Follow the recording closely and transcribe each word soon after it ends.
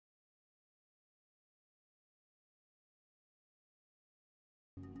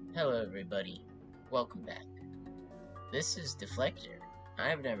Hello everybody, welcome back. This is Deflector.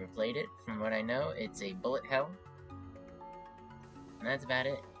 I've never played it. From what I know, it's a bullet hell. And that's about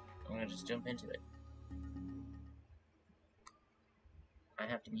it. I'm gonna just jump into it. I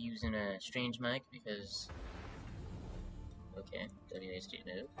have to be using a strange mic because... Okay, WASD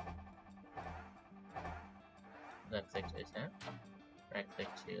move. Left click to attack. Right click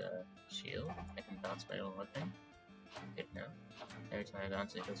to shield. I can bounce my own weapon. Good now. Every time I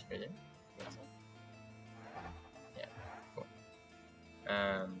bounce it goes further. Yeah, cool.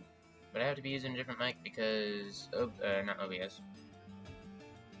 But I have to be using a different mic because not OBS.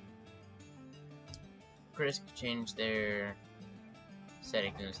 Chris changed their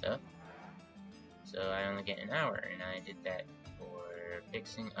settings and stuff, so I only get an hour, and I did that for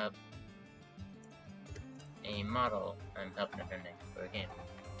fixing up a model I'm helping her make for a game.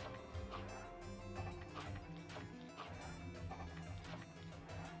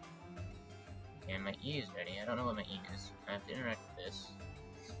 And my E is ready. I don't know what my E is. I have to interact with this.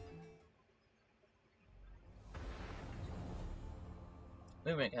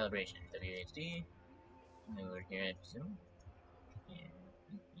 Movement calibration, WHD. Over here at zoom.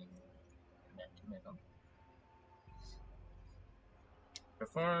 And back to middle.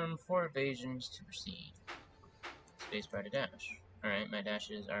 Perform 4 evasions to proceed. Spacebar to dash. Alright, my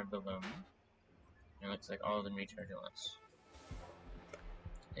dashes are below me. And it looks like all of them recharge at once.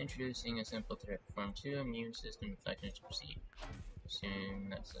 Introducing a simple threat. Perform 2 immune system deflections to proceed. Assume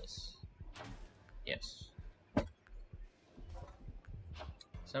that's this. Yes.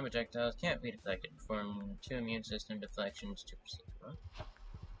 Some projectiles can't be deflected. Perform 2 immune system deflections to proceed. Huh?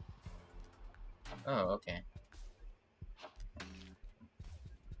 Oh, okay.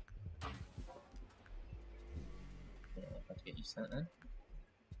 Yeah, I'll have to get used to that then.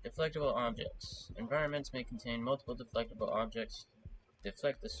 Deflectable objects. Environments may contain multiple deflectable objects.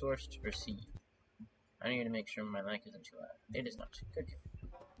 Deflect the source to proceed. I need to make sure my mic isn't too loud. It is not. Good.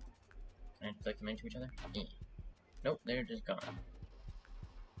 Can I deflect them into each other? Yeah. Nope, they're just gone.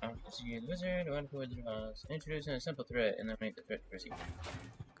 See the wizard, wonderful wizard of Oz. Introducing a simple threat and then make the threat proceed.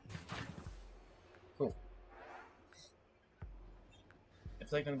 Cool.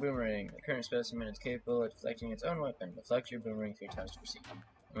 Deflecting the boomerang. The current specimen is capable of deflecting its own weapon. Deflect your boomerang 3 times to proceed.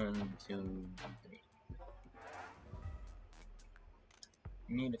 1, 2, 3.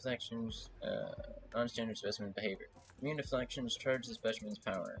 Immune deflections, non-standard specimen behavior. Immune deflections charge the specimen's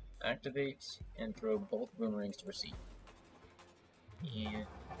power. Activate and throw both boomerangs to proceed. Yeah.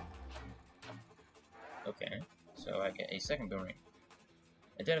 Okay, so I get a second boomerang.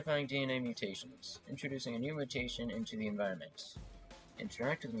 Identifying DNA mutations. Introducing a new mutation into the environment.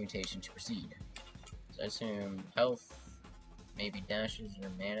 Interact with the mutation to proceed. So I assume health, maybe dashes or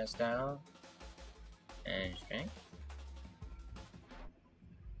mana style, and strength.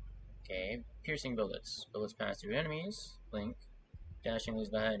 Okay, piercing bullets. Bullets pass through enemies. Blink. Dashing leaves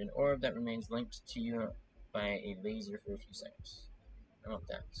behind an orb that remains linked to you by a laser for a few seconds. I want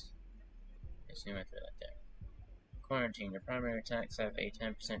that. I assume I throw that there. Quarantine. Your primary attacks have a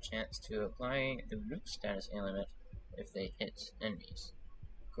 10% chance to apply the root status element if they hit enemies.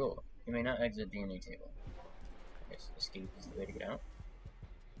 Cool. You may not exit DNA table. I guess escape is the way to get out.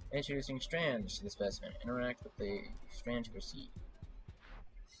 Introducing strands to the specimen. Interact with the strand to proceed.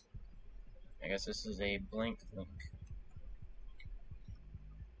 I guess this is a blank link.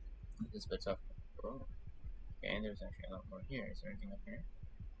 This bit's up. Oh. Okay, there's actually a lot more here. Is there anything up here?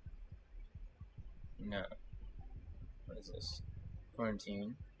 No. What is this?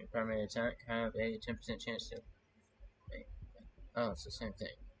 Quarantine. Your primary attack have a 10% chance to... Wait. Oh, it's the same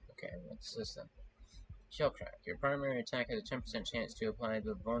thing. Okay, what's this then? Shellcrack. Your primary attack has a 10% chance to apply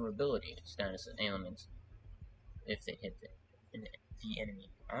the vulnerability status elements if they hit the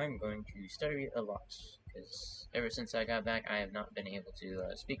enemy. I'm going to study it a lot, because ever since I got back, I have not been able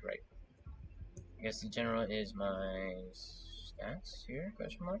to speak right. I guess the general is my stats here,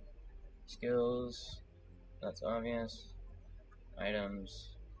 question mark? Skills, that's obvious.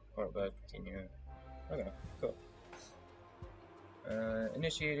 Items, port bug, continue. Okay, cool.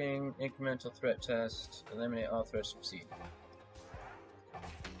 Initiating incremental threat test. Eliminate all threats to proceed.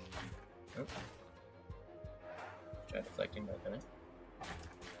 Oop. Try deflecting that guy.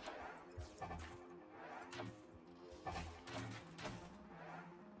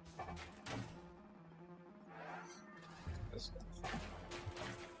 This stuff.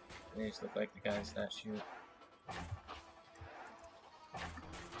 These look like the guys that shoot.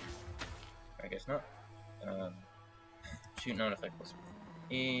 I guess not. Shoot non-effective.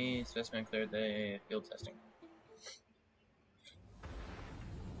 Specimen cleared the field testing.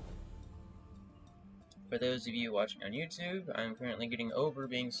 For those of you watching on YouTube, I'm currently getting over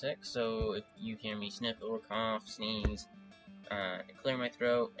being sick, so if you hear me sniff or cough, sneeze, clear my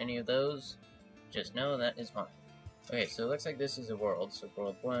throat, any of those, just know that is fine. Okay, so it looks like this is a world. So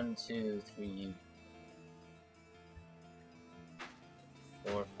world 1, 2, 3,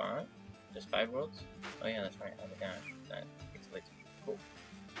 4, 5. Just 5 worlds? Oh yeah, that's right, I have a dash. That gets way too cool.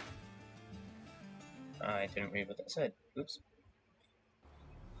 I didn't read what that said. Oops.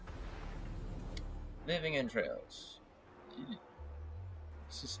 Living entrails.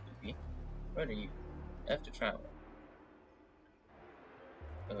 This is spooky. What are you? After travel.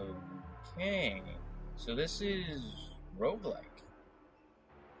 Okay. So this is roguelike.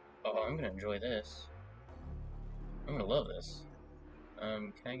 Oh, I'm gonna enjoy this. I'm gonna love this.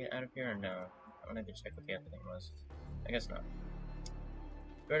 Can I get out of here or no? I wanted to check what the other thing was. I guess not.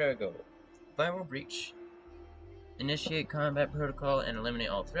 Where do I go? Viral breach. Initiate combat protocol and eliminate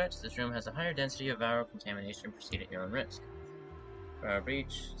all threats. This room has a higher density of viral contamination. Proceed at your own risk. Viral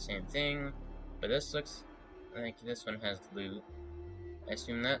breach, same thing. But this looks like this one has loot. I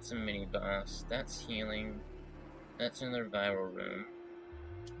assume that's a mini boss. That's healing. That's another viral room.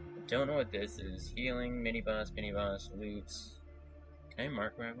 I don't know what this is. Healing, mini boss, loots. Can I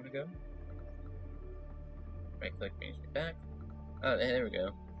mark where I want to go? Right click brings me back. Oh, there we go.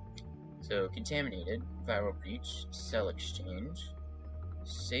 So, contaminated, viral breach, cell exchange,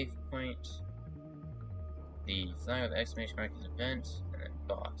 save point, the flag with exclamation mark is event, and then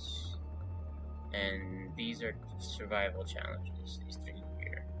boss. And these are survival challenges, these 3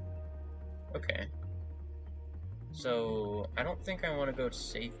 here. Okay. So, I don't think I want to go to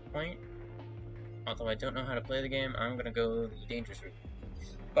save point. Although I don't know how to play the game, I'm gonna go the dangerous route.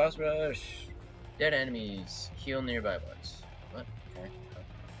 Boss rush! Dead enemies, heal nearby ones. What? Okay.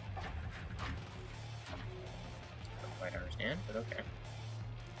 Don't quite understand, but okay.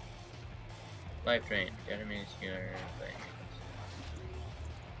 Life drain, dead enemies, healer,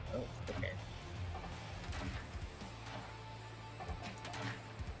 oh, okay.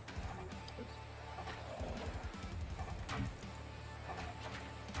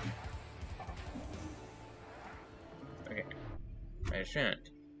 Okay. I shan't.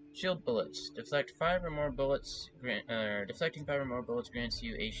 Shield bullets. Deflect 5 or more bullets. Deflecting 5 or more bullets grants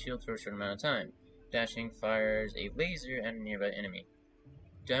you a shield for a short amount of time. Dashing fires a laser at a nearby enemy.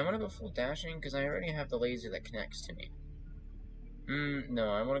 Do I want to go full dashing? Because I already have the laser that connects to me. No,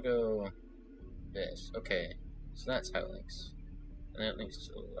 I want to go this. Okay, so that's how it links. And then it links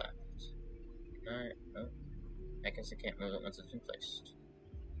to the left. Alright, oh. I guess I can't move it once it's been placed.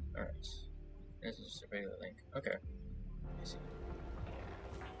 Alright. This is just a regular link. Okay. I see.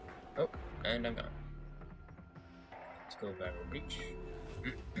 Oh, and I'm gone. Let's go viral breach.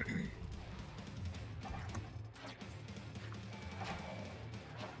 Can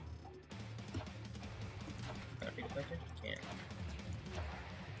I be deflected? Can.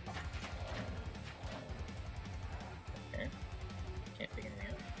 Okay. Can't figure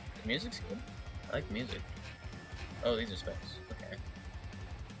anything out. The music's good. I like the music. Oh, these are specs. Okay.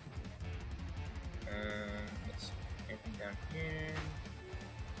 Let's see. Anything down here?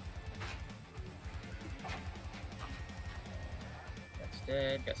 That's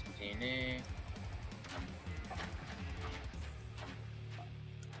dead. Got some DNA.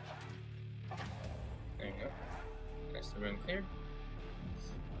 There you go. That's the room cleared.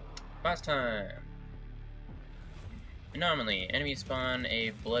 Boss time! Anomaly. Enemies spawn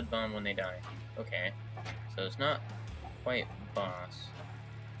a blood bomb when they die. Okay. So it's not quite boss.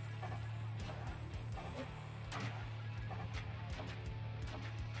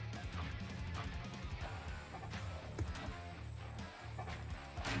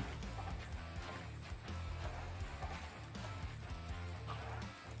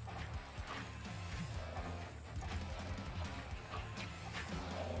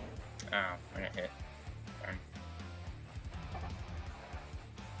 Oh, I got hit. Darn.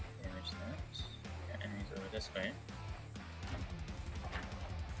 Damage that. Got enemies over this way.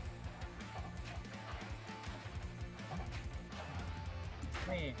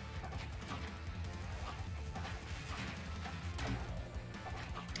 Hey.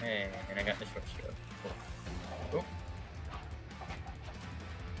 Hey, and I got the short shield. Cool. Oop.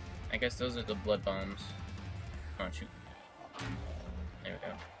 I guess those are the blood bombs. Come on, shoot. There we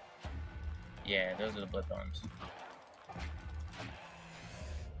go. Yeah, those are the blood bombs.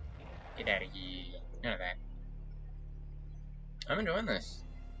 Get out of here. None of that. I'm enjoying this.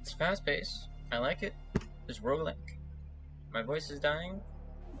 It's fast paced. I like it. It's roguelike. My voice is dying.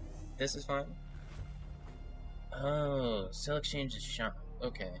 This is fun. Oh, cell exchange is shot.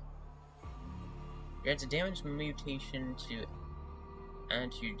 Okay. Grants a damage mutation to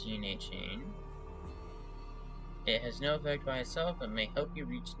add to your DNA chain. It has no effect by itself, but may help you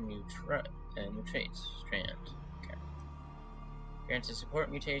reach new traits. Strand. Okay. Grants a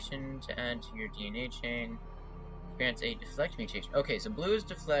support mutation to add to your DNA chain. Grants a deflect mutation. Okay, so blue is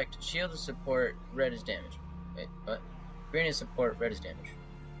deflect, shield is support, red is damage. Wait, what? Green is support, red is damage.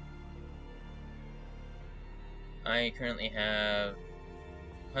 I currently have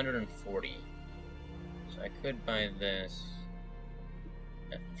 140. So I could buy this.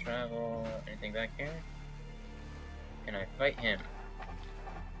 Have to travel. Anything back here? Can I fight him?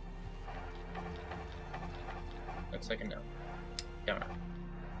 Looks like a no. Darn.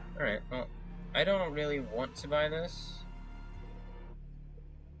 Alright, well, I don't really want to buy this.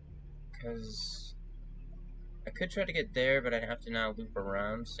 Because I could try to get there, but I'd have to now loop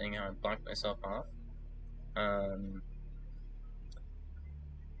around, seeing how I blocked myself off. And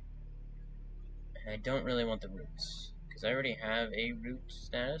I don't really want the roots, because I already have a root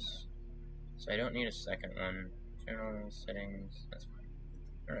status, so I don't need a second one. General settings, that's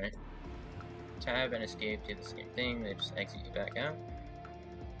fine. Alright. Tab and escape do the same thing, they just exit you back out.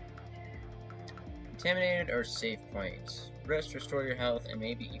 Contaminated or save points. Rest, restore your health, and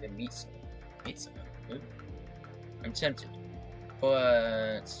maybe even meet someone. Meet someone. Ooh. I'm tempted.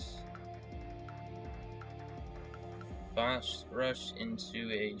 But boss rush into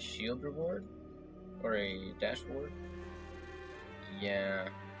a shield reward? Or a dashboard? Yeah.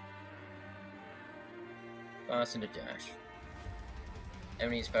 Boss into dash.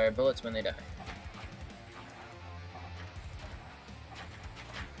 Enemies fire bullets when they die.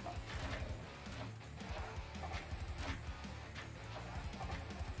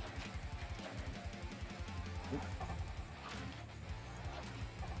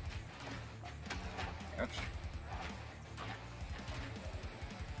 Ouch.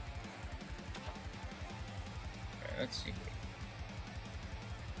 Alright, let's see.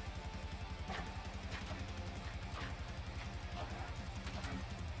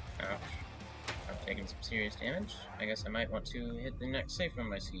 Ouch. I'm taking some serious damage. I guess I might want to hit the next safe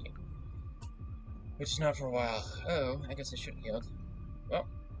room I see. Which is not for a while. Oh, I guess I should have healed. Well.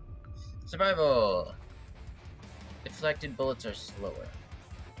 Survival! Deflected bullets are slower.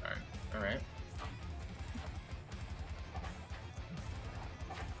 Alright.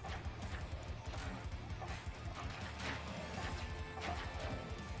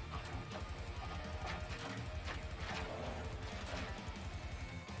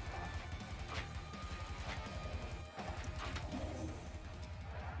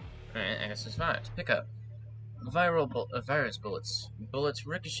 Alright, I guess it's fine. Pick up. Virus bullets. Bullets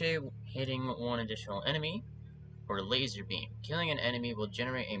ricochet hitting one additional enemy, or laser beam. Killing an enemy will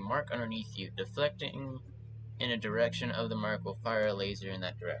generate a mark underneath you. Deflecting in a direction of the mark will fire a laser in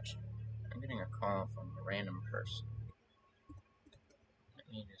that direction. I'm getting a call from a random person. Let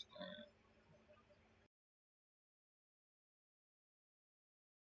me just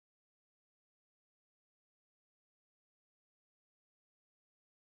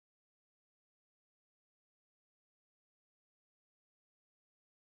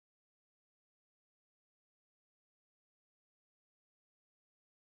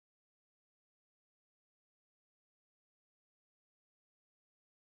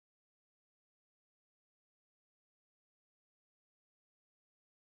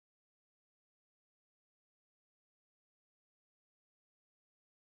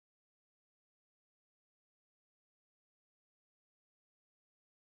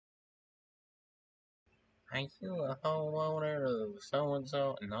I feel a whole loader of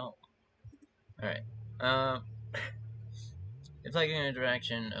so-and-so. No. Alright. Deflecting in the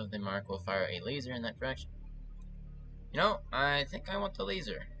direction of the mark will fire a laser in that direction. You know, I think I want the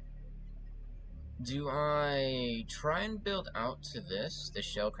laser. Do I try and build out to this, the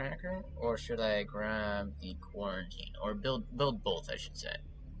shellcracker, or should I grab the quarantine? Or build both, I should say.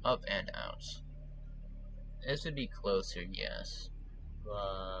 Up and out. This would be closer, yes. But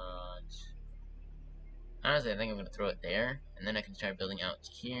honestly, I think I'm going to throw it there, and then I can start building out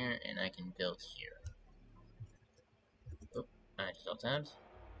to here, and I can build here. Oop, I just tabs.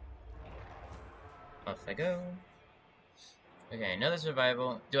 Off I go. Okay, another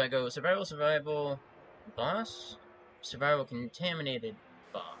survival. Do I go survival, boss? Survival contaminated,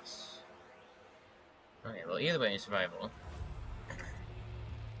 boss. Okay, well, either way, survival. Okay.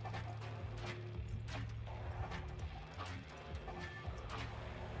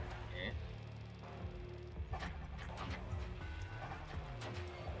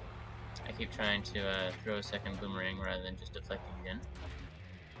 I keep trying to throw a second boomerang rather than just deflecting again.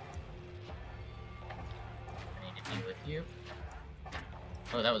 I need to deal with you.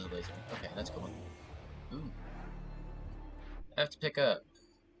 Oh, that was a laser. Okay, that's cool. Ooh. I have to pick up.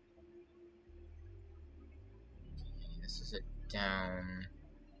 This is it down.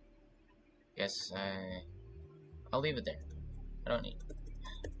 Guess I'll leave it there. I don't need.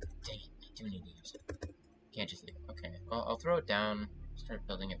 Dang it! I do need to use it. Can't just leave it. Okay. Well, I'll throw it down. Start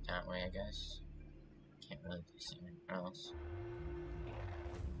building it that way, I guess. Can't really do something else.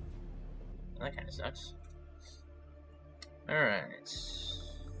 Well, that kind of sucks. Alright.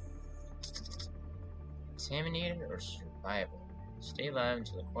 Contaminated or survival? Stay alive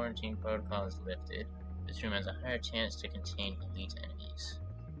until the quarantine protocol is lifted. This room has a higher chance to contain elite enemies.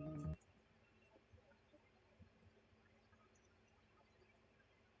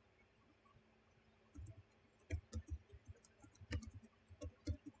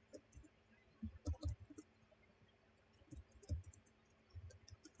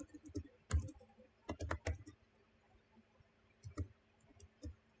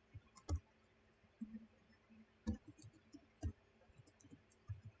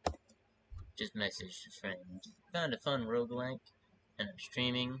 Just messaged a friend. Found a fun roguelike, and I'm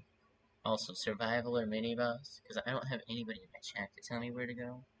streaming. Also, survival or mini boss, because I don't have anybody in my chat to tell me where to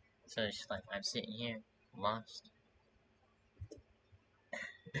go. So it's just like I'm sitting here, lost.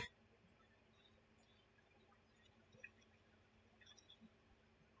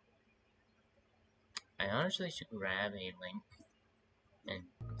 I honestly should grab a link and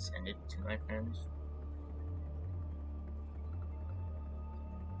send it to my friends.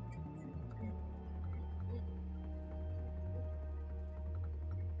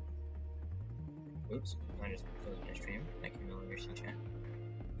 Oops, I just closed my stream. I can no longer see chat.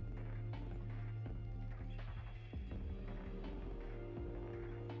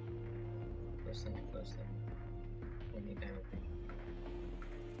 Close that. Let me bear with me.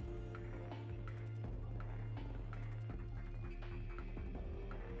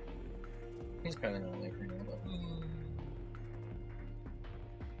 He's probably not awake right now, but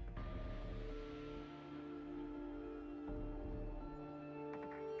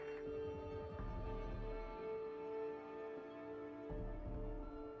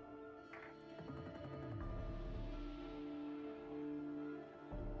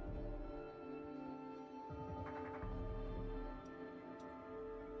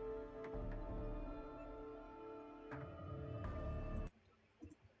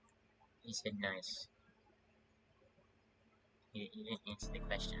he said nice. You didn't answer the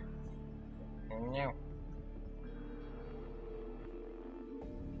question. No.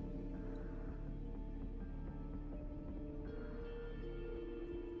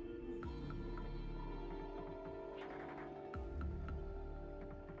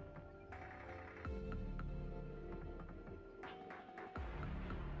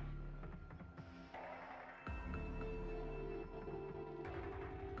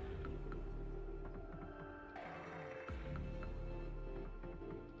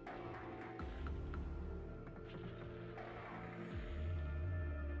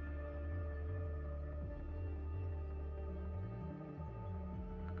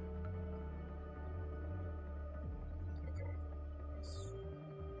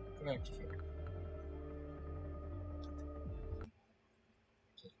 Come back to here.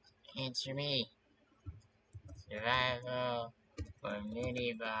 Answer me. Survival or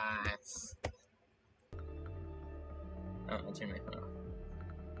mini boss? Oh, I turned my phone off.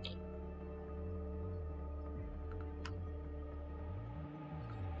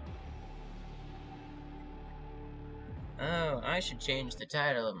 Oh, I should change the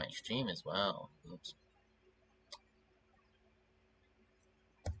title of my stream as well. Oops.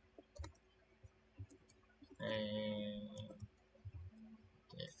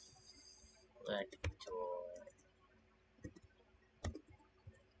 Deflector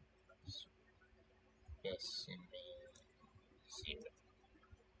Specimen Zero.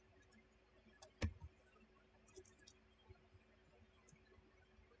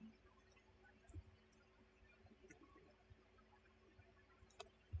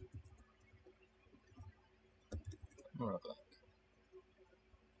 Roguelike.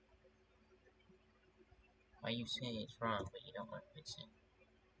 Why you say it's wrong, but you don't want to fix it?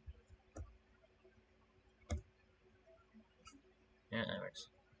 Yeah, that works.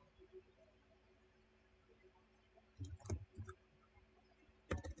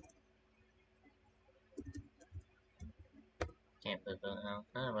 Can't put the hell.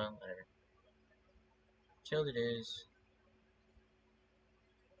 Oh well, whatever. Chilled it is.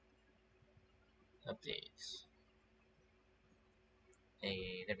 Updates.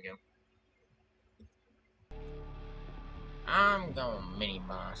 Hey, there we go. I'm going mini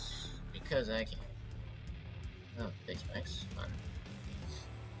boss because I can. Oh, big specs. Fun.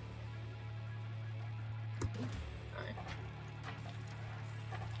 Alright.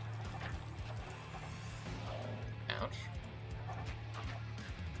 Ouch.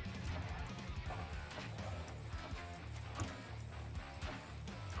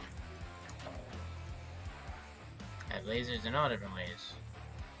 have lasers in all different ways.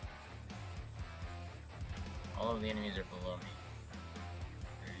 All of the enemies are below me.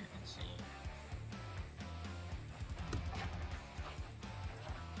 Let's see.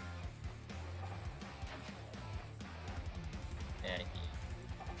 Daddy.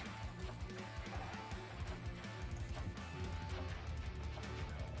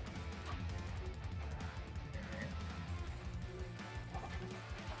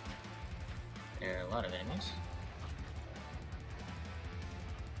 There are a lot of enemies.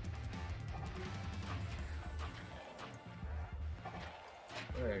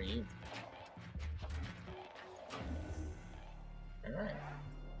 Where are you? Alright.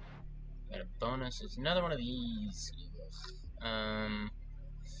 Got a bonus. It's another one of these. How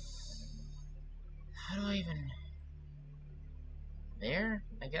do I even... There,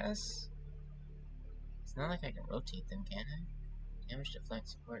 I guess? It's not like I can rotate them, can I? Damage deflect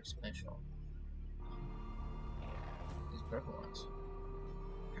support special. These purple ones.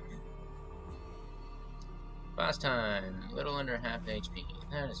 Boss time! Little under half HP.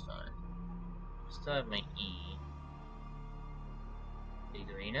 That is fine. Still have my E. Big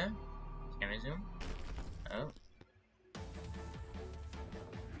arena. Camera zoom. Oh.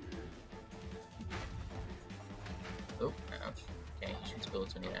 Oh, ouch. Okay, he shoots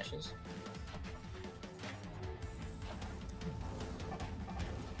bullets when he dashes.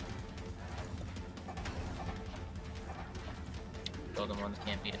 Golden ones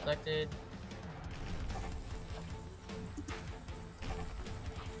can't be deflected.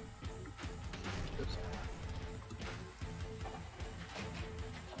 Oops.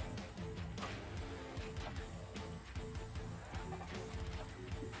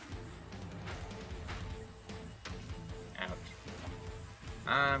 Ouch.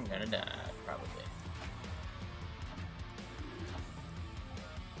 I'm gonna die, probably.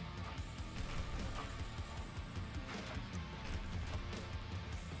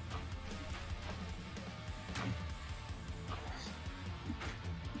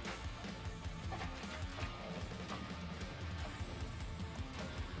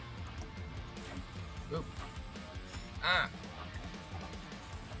 Oop. Ah!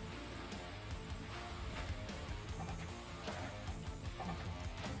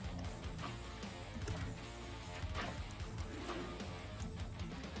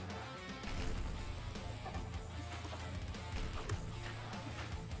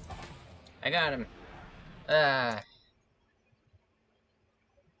 I got him! Alright,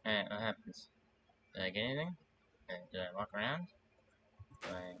 what happens? Did I get anything? Do I walk around? Do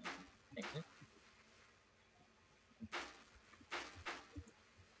I exit?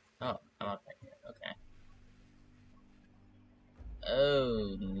 Oh, I'm up right here. Okay.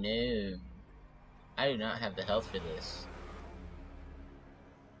 Oh no. I do not have the health for this.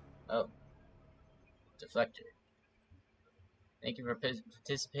 Oh. Deflector. Thank you for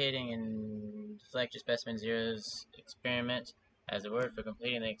participating in Deflector Specimen Zero's experiment. As a reward for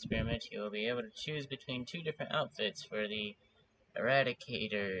completing the experiment, you will be able to choose between 2 different outfits for the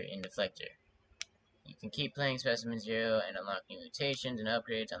Eradicator in Deflector. You can keep playing Specimen Zero and unlock new mutations and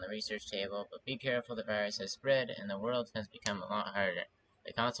upgrades on the research table, but be careful, the virus has spread and the world has become a lot harder.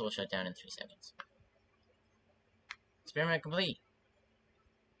 The console will shut down in 3 seconds. Experiment complete!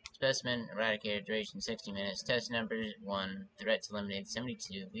 Specimen Eradicator, duration 60 minutes, test number 1, threats eliminated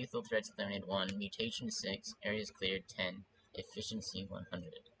 72, lethal threats eliminated 1, mutation 6, areas cleared 10, efficiency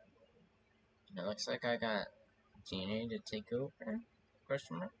 100. And it looks like I got DNA to take over?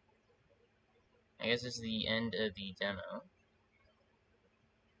 Question mark? I guess this is the end of the demo.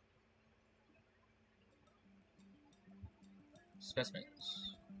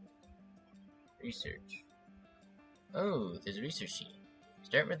 Specimens. Research. Oh, there's a research sheet.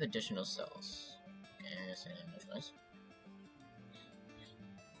 Start with additional cells. Okay, I guess I have no choice.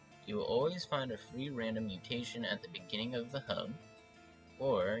 You will always find a free random mutation at the beginning of the hub,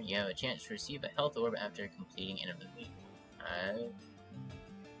 or you have a chance to receive a health orb after completing an event.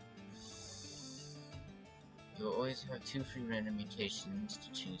 You will always have 2 free random mutations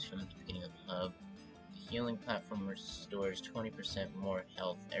to choose from at the beginning of the hub. The healing platform restores 20% more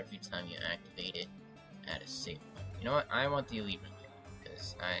health every time you activate it at a save point. You know what? I want the elite one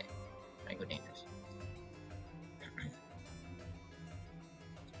because I go dangerous.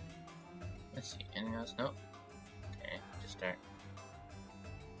 Let's see, anything else? Nope. Okay, just start.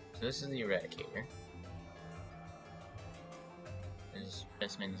 So this is the Eradicator. This is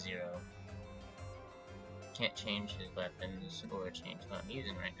Specimen Zero. Can't change his weapons or change what I'm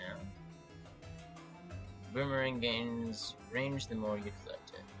using right now. Boomerang gains range the more you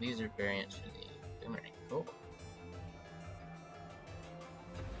deflect it. These are variants for the boomerang. Cool.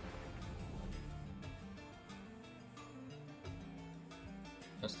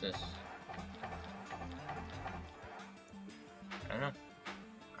 What's this? I don't know.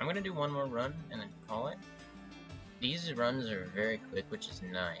 I'm gonna do one more run and then call it. These runs are very quick, which is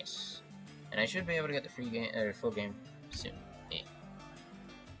nice. And I should be able to get the free game or full game soon. Yeah.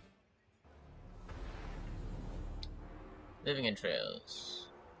 Living in trails.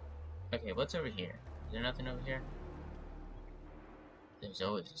 Okay, what's over here? Is there nothing over here? There's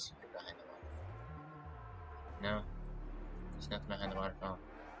always a secret behind the waterfall. No, there's nothing behind the waterfall.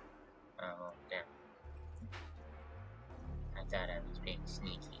 Oh, well, damn. I thought I was being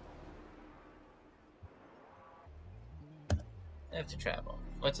sneaky. I have to travel.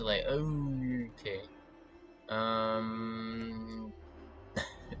 What's it like? Oh, okay.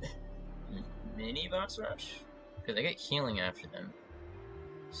 Mini boss rush? Because I get healing after them.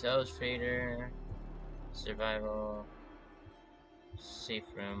 Sales trader, survival, safe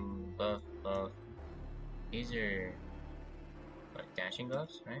room, buff. These are what, dashing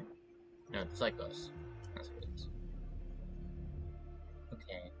buffs, right? No, it's like buffs. That's what it is.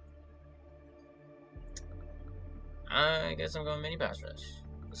 Okay. I guess I'm going mini boss rush.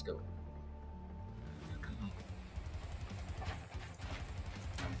 Let's go.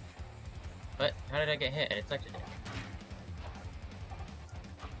 What? How did I get hit? I deflected it.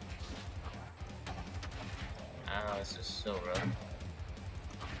 Oh, this is so rough.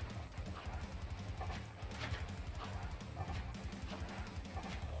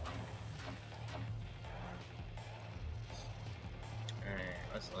 Alright,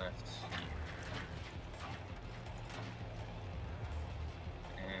 what's left here?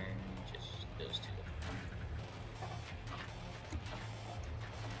 And just those two.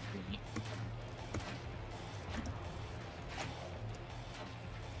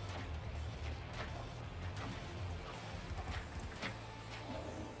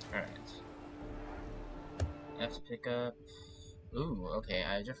 Alright. I have to pick up... Ooh, okay,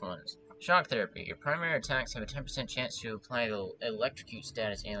 I have different ones. Shock therapy. Your primary attacks have a 10% chance to apply the electrocute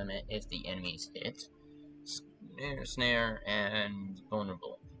status ailment if the enemy is hit. Snare, and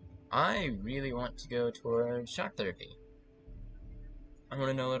vulnerable. I really want to go toward shock therapy. I want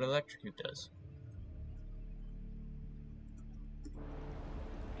to know what electrocute does.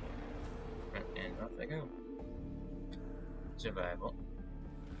 And off I go. Survival.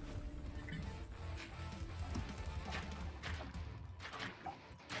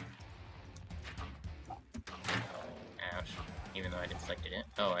 Ouch. Even though I deflected it.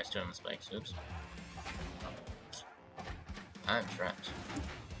 Oh, I stood on the spikes. Oops. I'm trapped.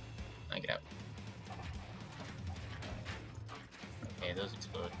 I get out. Okay, those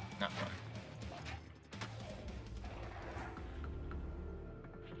explode. Not fun.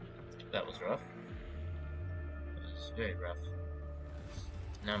 That was rough. It was very rough.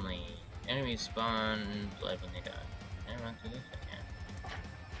 Normally, enemies spawn blood when they die. Can I run through this? I can.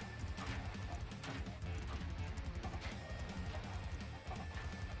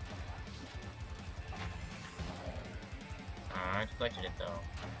 I deflected it though.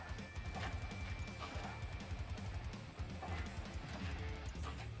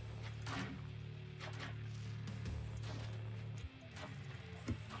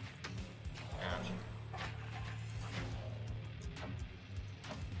 Ouch.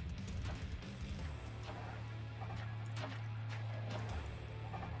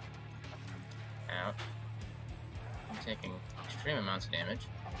 Ouch. I'm taking extreme amounts of damage.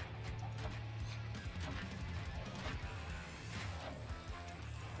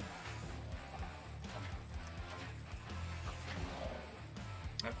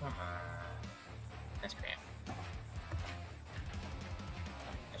 Oh, come on. That's crap.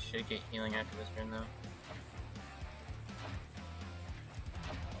 I should get healing after this turn, though.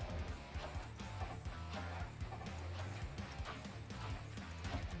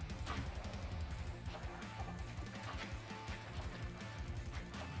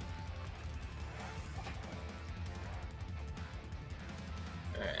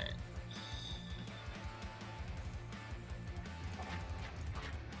 Alright.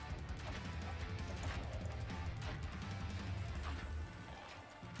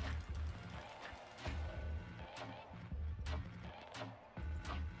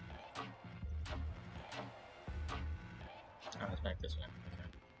 Oh, it's back this way. Okay.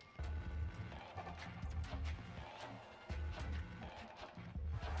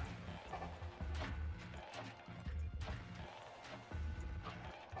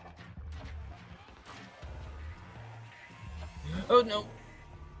 Oh no!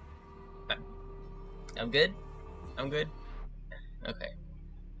 I'm good? I'm good? Okay.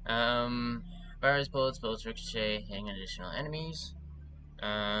 Fires bullets ricochet, hitting additional enemies.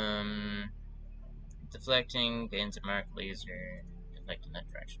 Deflecting, gains a mark laser. deflect in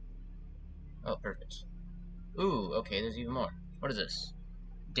that direction. Oh, perfect. Ooh, okay, there's even more. What is this?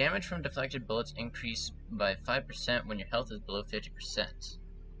 Damage from deflected bullets increase by 5% when your health is below 50%.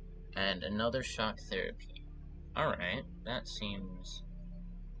 And another shock therapy. Alright, that seems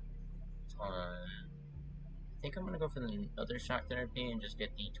fun. I think I'm gonna go for the other shock therapy and just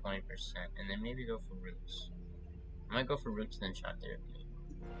get the 20%, and then maybe go for roots. I might go for roots and then shock therapy.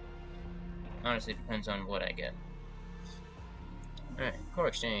 Honestly, it depends on what I get. Alright, core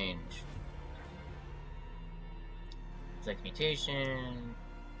exchange. Deflect mutation.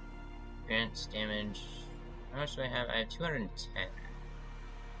 Grants damage. How much do I have? I have 210.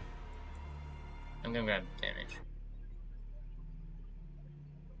 I'm gonna grab damage.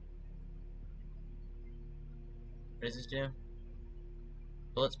 What does this do?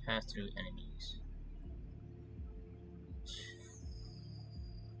 Bullets pass through enemies.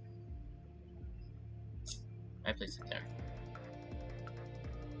 I place it there.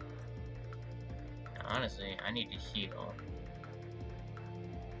 Now, honestly, I need to heal.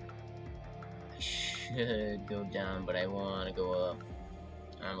 I should go down, but I want to go up.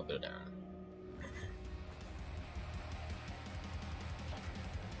 I'm gonna go down.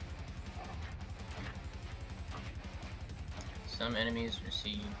 Some enemies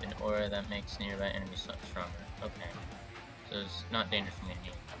receive an aura that makes nearby enemies stronger. Okay. So it's not dangerous for me to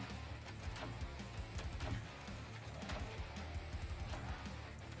heal.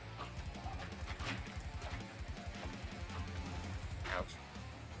 Ouch.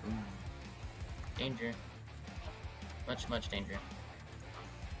 Ooh. Danger. Much danger.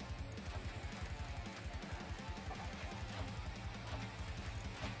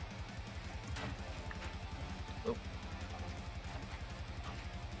 Oh.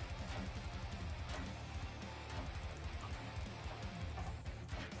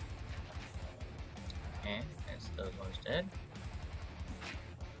 Okay, that's those ones dead.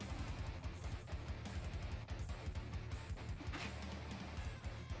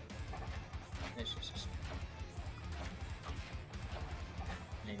 It's just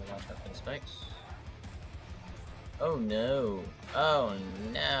need to watch out for the spikes. Oh no! Oh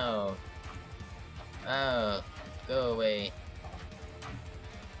no! Oh, go away.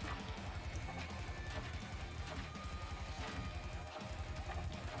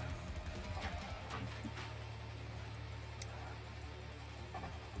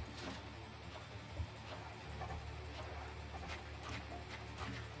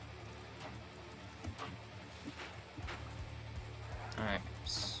 Alright,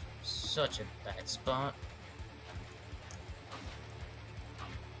 such a bad spot.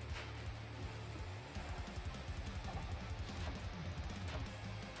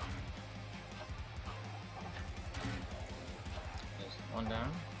 There's one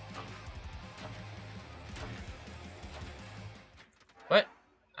down. What?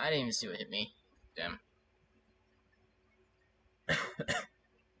 I didn't even see what hit me. Damn.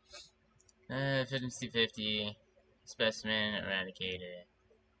 50-50. Specimen eradicated.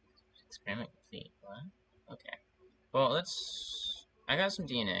 Experiment complete. What? Okay. Well, let's... I got some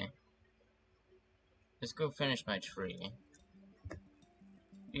DNA. Let's go finish my tree.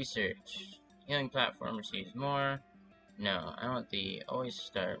 Research. Healing platform receives more. No, I want the always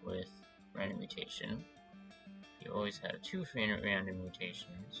start with random mutation. You always have 2 random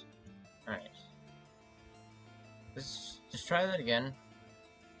mutations. Alright. Let's just try that again.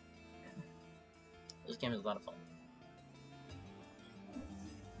 This game is a lot of fun.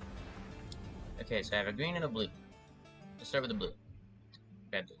 Okay, so I have a green and a blue. Let's start with the blue.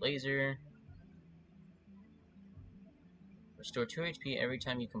 Grab the laser. Restore 2 HP every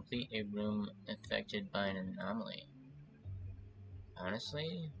time you complete a room affected by an anomaly.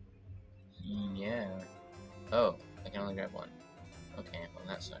 Honestly? Yeah. Oh, I can only grab one. Okay, well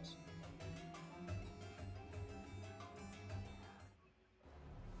that sucks.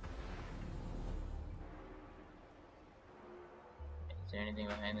 Is there anything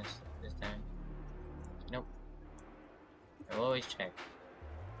behind this time? Nope. I will always check.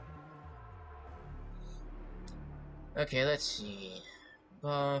 Okay, let's see.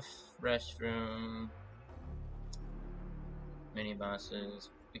 Buff, restroom, mini bosses.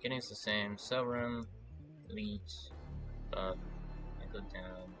 Beginning's the same. Cell room, elite, buff, I go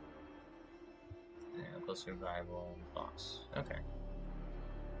down, and I'll go survival, boss. Okay.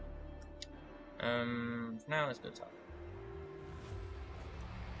 Now let's go top.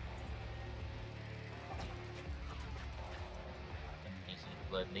 Easy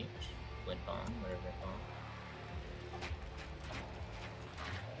blood leech, blood bomb, whatever they're called.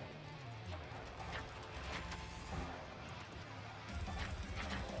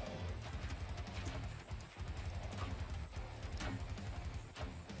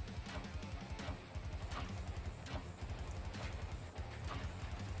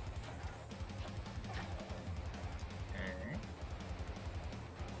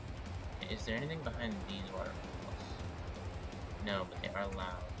 is there anything behind these waterfalls? No, but they are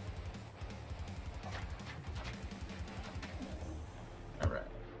loud. Alright.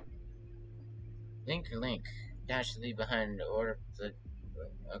 Link. Dash to leave behind order the...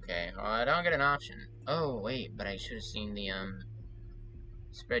 Okay, well, I don't get an option. Oh, wait, but I should have seen the,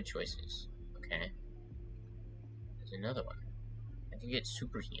 spread choices. Okay. There's another one. I can get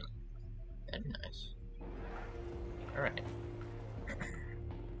super healing. That'd be nice. Alright.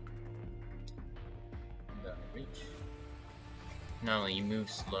 Reach. Not only you move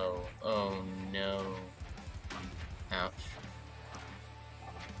slow. Oh no. Ouch.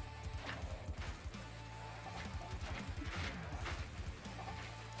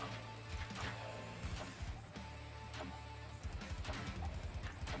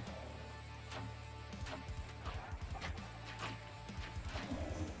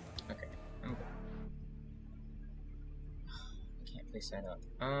 Okay, I'm good. I can't place that up.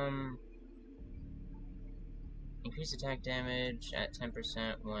 Increase attack damage at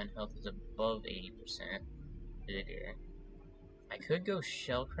 10% when health is above 80%. Bigger. I could go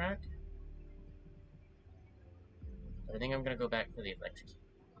shell crack, but I think I'm gonna go back for the electric.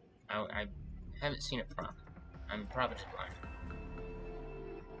 I haven't seen it properly. I'm probably just blind.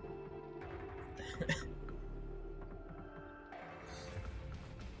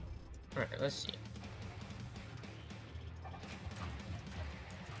 Alright, let's see.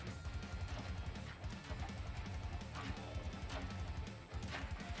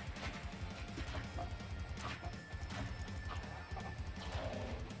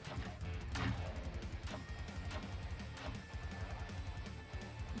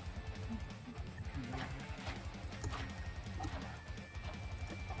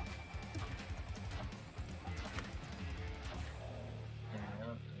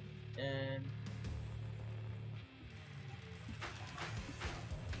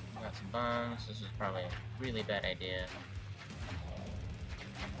 Got some bombs. This is probably a really bad idea.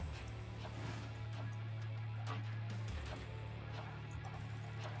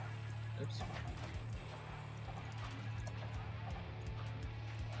 Oops.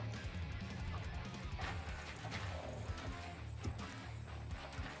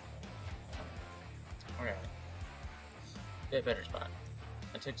 Alright. Bit better spot.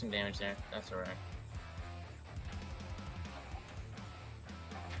 I took some damage there. That's alright.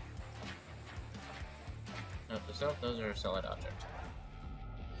 Note to self, those are solid objects.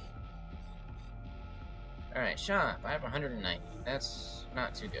 Alright, shop. I have 190. That's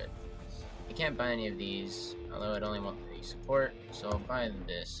not too good. I can't buy any of these, although I'd only want the support, so I'll buy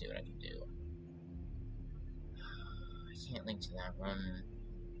this, see what I can do. I can't link to that one.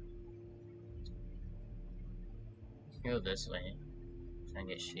 Go this way. Try and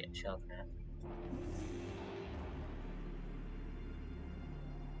get shell craft.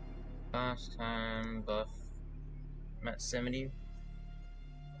 Boss time, buff. I'm at 70.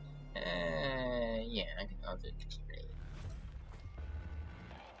 Yeah, I'll do it.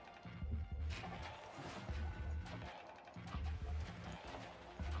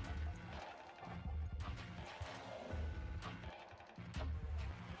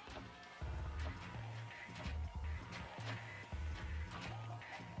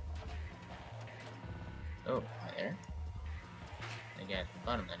 Oh, hi there. The guy at the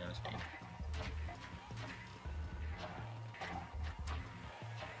bottom that knows me.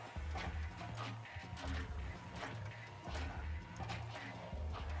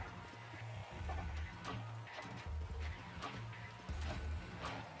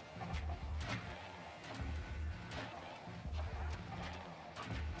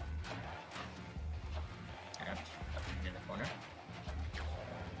 In the corner.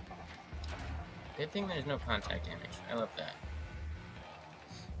 Good thing there's no contact damage. I love that.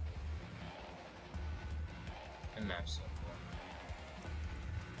 The map's so cool.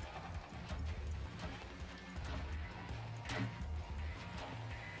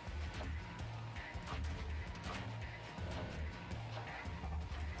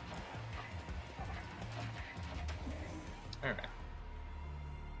 Alright.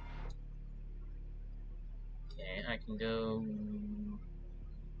 Okay, I can go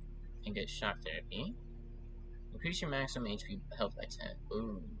and get shock therapy. Increase your maximum HP health by 10.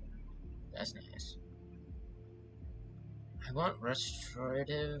 Ooh, that's nice. I want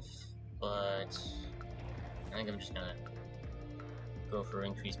restorative, but I think I'm just gonna go for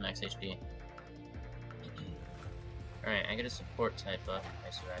increased max HP. Alright, I get a support type buff if I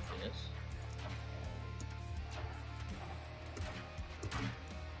survive for this.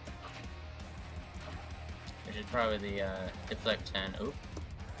 Which is probably the Deflect 10. Oop.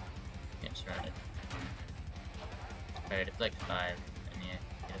 Can't surround it. Alright, Deflect 5. And yeah,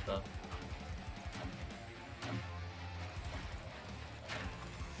 get a buff.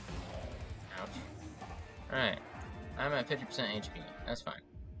 Alright. I'm at 50% HP. That's fine.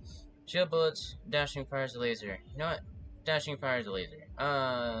 Shield bullets, dashing fires a laser. You know what? Dashing fires a laser.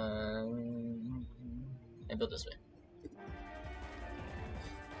 And build this way.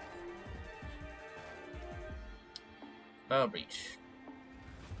 Bow breach.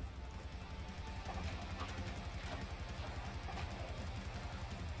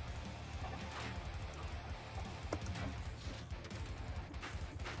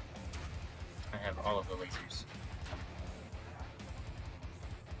 I have all of the lasers.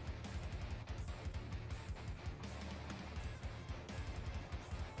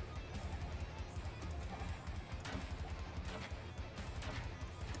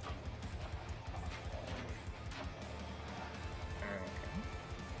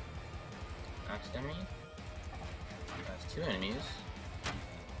 Last enemy. That's 2 enemies.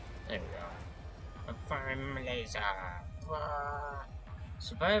 There we go. I'm firing my laser.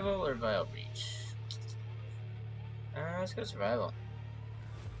 Survival or Vile Breach? Let's go survival.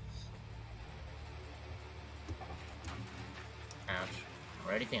 Ouch. I'm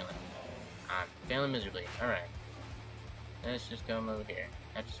already failing. I'm failing miserably. Alright. Let's just go over here.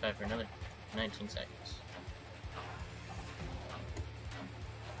 I have to survive for another 19 seconds.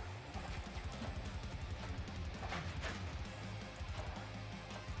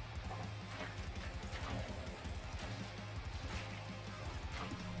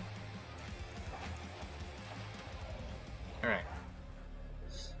 Alright.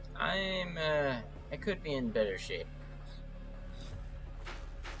 I could be in better shape.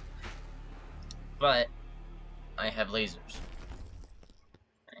 But, I have lasers.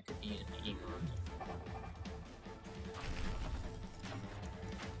 I could be even more.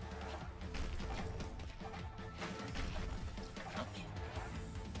 Ouch.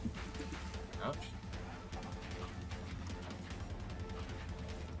 Ouch.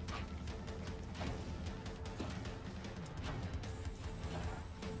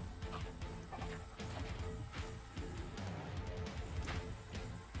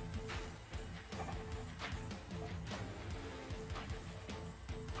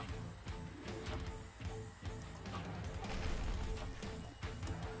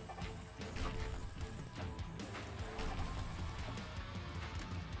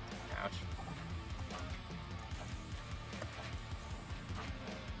 Ouch.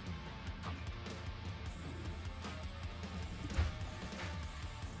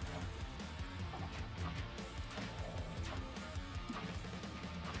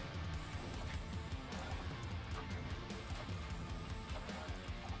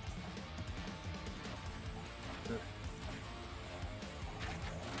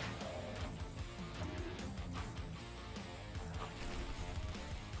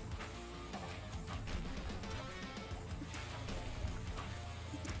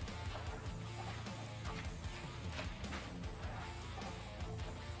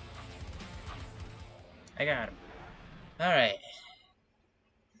 I got him. Alright.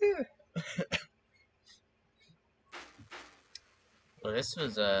 Well, this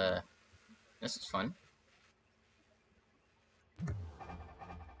was fun.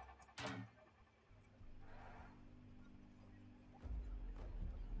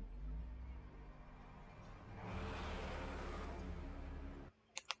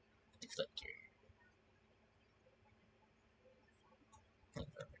 Deflector. Thank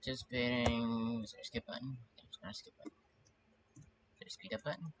you for participating. Is there a skip button? There's not a skip button. Is there a speed up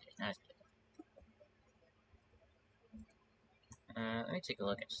button? There's not a speed up button. Let me take a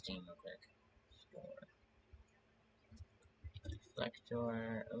look at Steam real quick.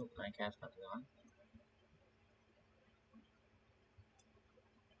 Deflector. Oh, my cat's about to go on.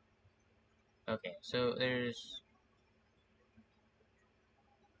 Okay, so there's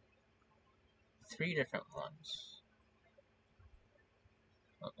 3 different ones.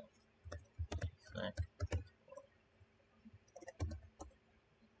 Okay.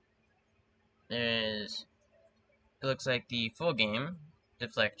 There's, it looks like the full game,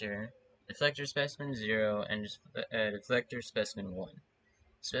 Deflector, Deflector Specimen Zero, and Deflector Specimen 1.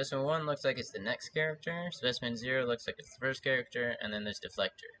 Specimen 1 looks like it's the next character, Specimen 0 looks like it's the first character, and then there's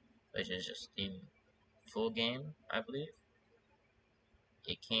Deflector, which is just the full game, I believe.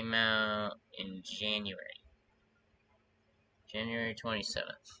 It came out in January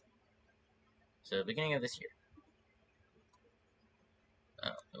 27th. So, the beginning of this year.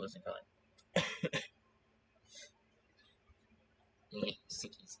 Oh, it wasn't going.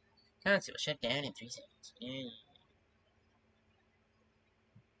 Sickies. Console shut down in 3 seconds. Yeah.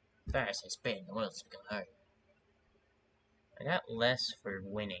 Virus has spread and the world has become harder. I got less for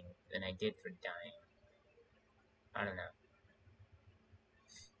winning than I did for dying. I don't know.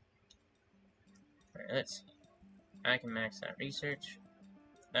 Alright, let's see. I can max out research.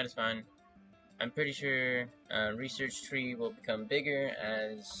 That is fine. I'm pretty sure research tree will become bigger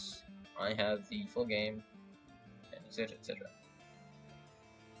as I have the full game, and etc. etc.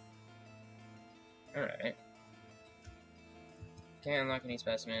 Alright. Can't unlock any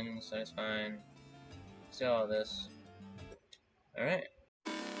specimens, so that's fine. Still all this. Alright.